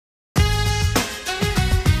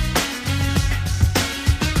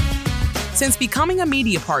Since becoming a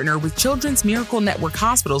media partner with Children's Miracle Network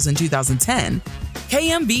Hospitals in 2010,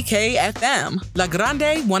 KMBK-FM, La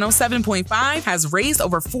Grande 107.5 has raised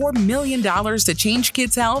over $4 million to change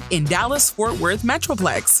kids' health in Dallas-Fort Worth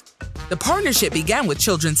Metroplex. The partnership began with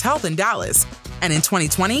Children's Health in Dallas, and in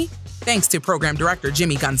 2020, thanks to Program Director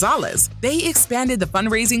Jimmy Gonzalez, they expanded the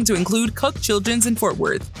fundraising to include Cook Children's in Fort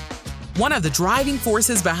Worth. One of the driving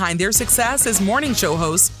forces behind their success is morning show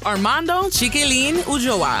host Armando Chiquilin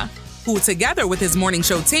Ulloa, who, together with his morning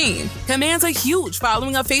show team, commands a huge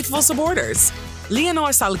following of faithful supporters. Leonor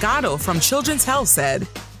Salgado from Children's Health said,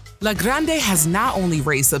 La Grande has not only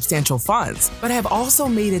raised substantial funds, but have also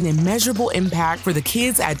made an immeasurable impact for the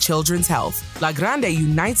kids at Children's Health. La Grande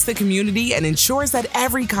unites the community and ensures that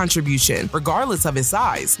every contribution, regardless of its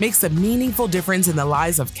size, makes a meaningful difference in the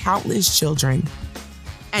lives of countless children.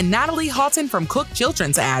 And Natalie Houghton from Cook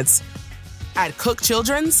Children's adds, at Cook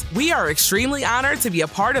Children's, we are extremely honored to be a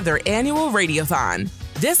part of their annual Radiothon.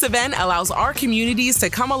 This event allows our communities to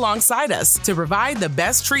come alongside us to provide the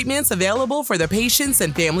best treatments available for the patients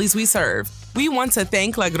and families we serve. We want to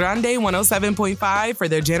thank La Grande 107.5 for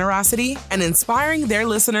their generosity and inspiring their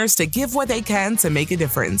listeners to give what they can to make a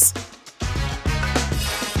difference.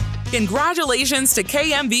 Congratulations to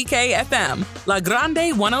KMBK-FM, La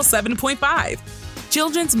Grande 107.5,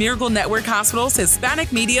 Children's Miracle Network Hospital's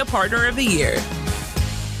Hispanic Media Partner of the Year.